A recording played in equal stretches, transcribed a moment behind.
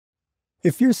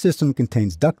If your system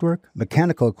contains ductwork,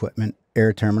 mechanical equipment,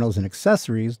 air terminals, and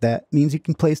accessories, that means you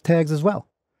can place tags as well.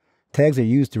 Tags are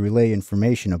used to relay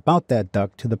information about that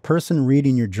duct to the person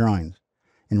reading your drawings.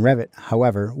 In Revit,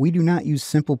 however, we do not use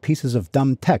simple pieces of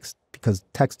dumb text because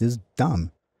text is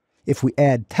dumb. If we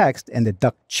add text and the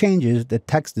duct changes, the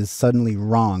text is suddenly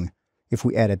wrong. If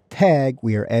we add a tag,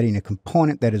 we are adding a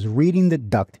component that is reading the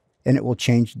duct, and it will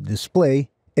change the display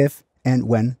if and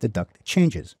when the duct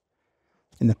changes.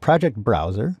 In the project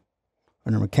browser,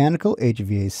 under Mechanical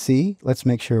HVAC, let's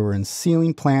make sure we're in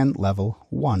Ceiling Plan Level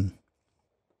 1.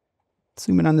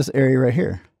 Zoom in on this area right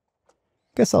here.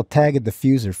 Guess I'll tag a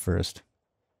diffuser first.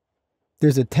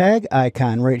 There's a tag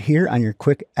icon right here on your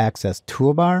quick access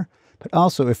toolbar, but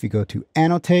also if you go to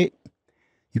Annotate,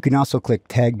 you can also click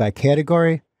Tag by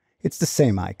Category. It's the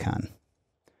same icon.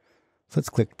 So let's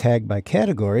click Tag by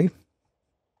Category.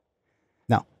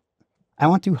 Now, I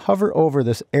want to hover over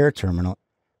this air terminal.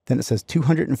 Then it says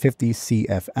 250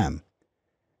 CFM.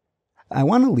 I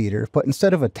want a leader, but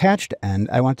instead of attached end,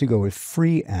 I want to go with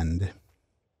free end.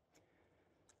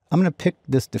 I'm going to pick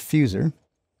this diffuser,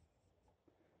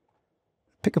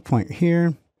 pick a point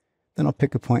here, then I'll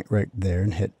pick a point right there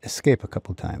and hit escape a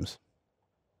couple times.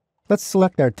 Let's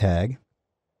select our tag.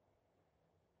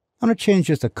 I'm going to change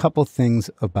just a couple things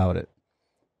about it.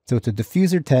 So it's a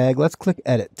diffuser tag. Let's click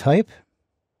Edit Type.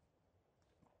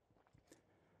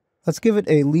 Let's give it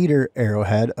a leader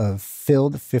arrowhead of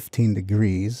filled 15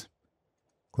 degrees.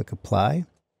 Click Apply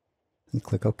and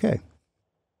click OK.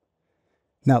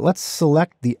 Now let's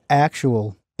select the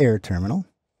actual air terminal.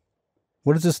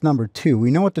 What is this number 2?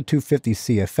 We know what the 250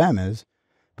 CFM is,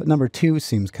 but number 2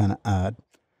 seems kind of odd.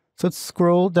 So let's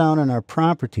scroll down on our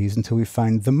properties until we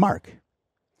find the mark.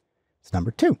 It's number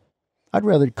 2. I'd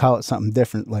rather call it something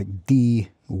different like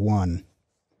D1.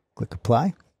 Click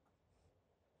Apply.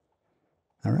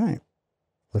 All right,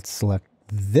 let's select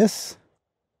this.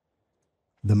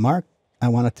 The mark, I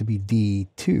want it to be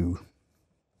D2.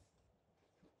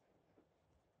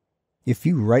 If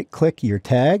you right-click your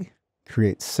tag,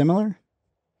 create similar.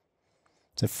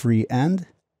 It's a free end.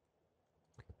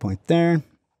 Point there.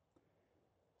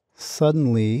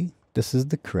 Suddenly, this is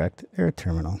the correct air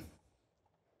terminal.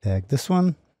 Tag this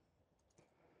one.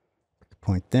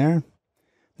 Point there.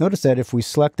 Notice that if we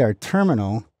select our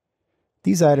terminal,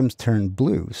 these items turn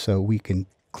blue, so we can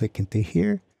click into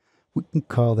here. We can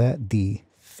call that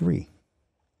D3,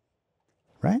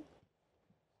 right?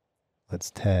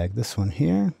 Let's tag this one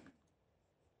here.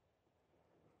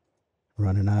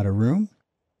 Running out of room.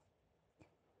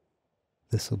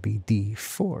 This will be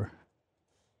D4.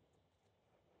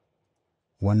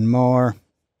 One more.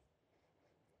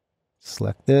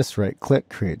 Select this, right click,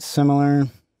 create similar.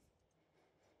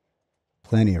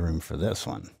 Plenty of room for this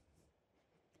one.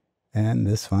 And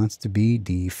this wants to be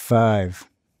D5.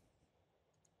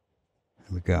 There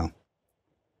we go.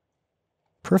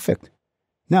 Perfect.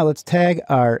 Now let's tag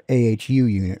our AHU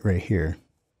unit right here.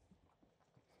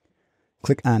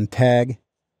 Click on Tag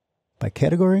by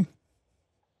Category.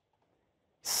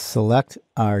 Select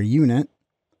our unit.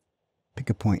 Pick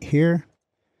a point here.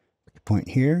 Pick a point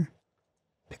here.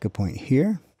 Pick a point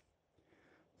here.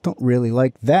 Don't really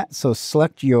like that, so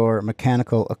select your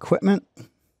mechanical equipment.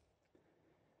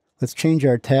 Let's change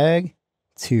our tag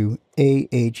to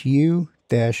AHU-1.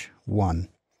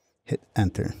 Hit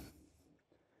Enter.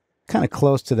 Kind of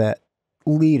close to that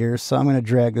leader, so I'm going to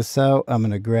drag this out. I'm going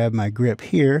to grab my grip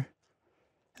here.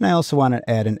 And I also want to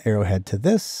add an arrowhead to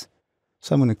this.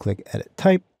 So I'm going to click Edit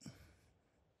Type.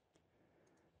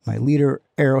 My leader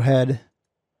arrowhead.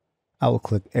 I will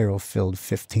click Arrow Filled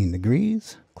 15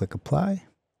 degrees. Click Apply.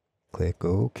 Click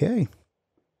OK.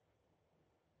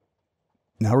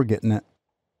 Now we're getting it.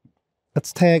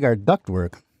 Let's tag our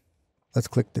ductwork. Let's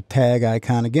click the tag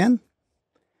icon again.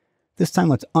 This time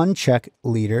let's uncheck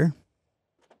leader.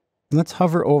 And let's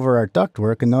hover over our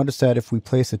ductwork and notice that if we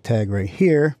place a tag right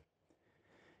here,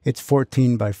 it's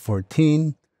 14 by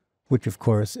 14, which of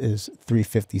course is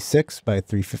 356 by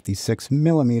 356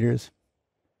 millimeters.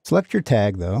 Select your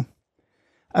tag though.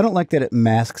 I don't like that it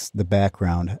masks the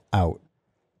background out.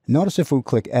 Notice if we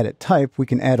click Edit Type, we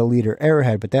can add a leader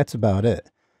arrowhead, but that's about it.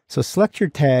 So select your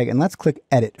tag and let's click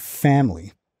Edit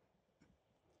Family.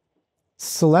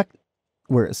 Select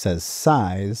where it says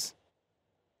Size.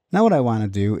 Now what I want to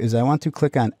do is I want to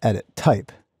click on Edit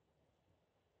Type.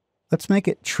 Let's make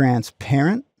it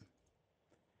transparent.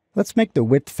 Let's make the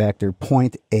width factor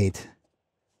 0.8.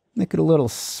 Make it a little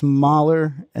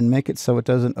smaller and make it so it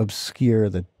doesn't obscure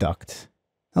the duct.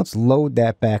 Let's load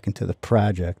that back into the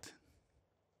project.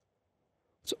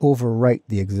 Let's overwrite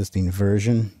the existing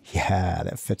version. Yeah,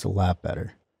 that fits a lot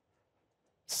better.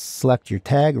 Select your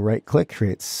tag, right-click,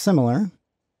 create similar.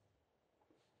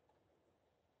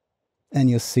 And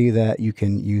you'll see that you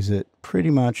can use it pretty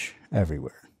much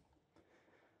everywhere.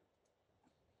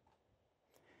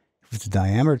 If it's a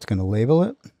diameter, it's going to label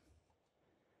it.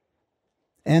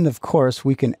 And of course,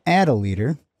 we can add a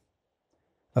leader,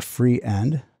 a free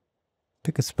end.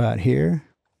 Pick a spot here,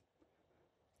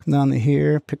 come down to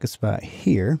here, pick a spot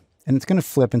here, and it's going to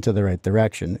flip into the right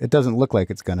direction. It doesn't look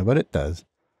like it's going to, but it does.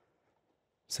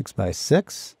 6 by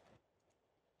 6.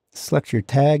 Select your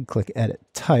tag, click Edit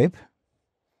Type.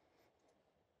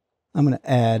 I'm going to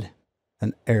add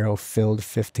an arrow filled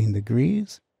 15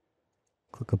 degrees.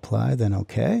 Click Apply, then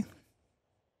OK.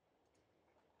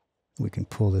 We can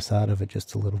pull this out of it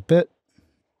just a little bit.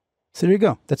 So there you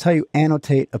go. That's how you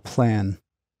annotate a plan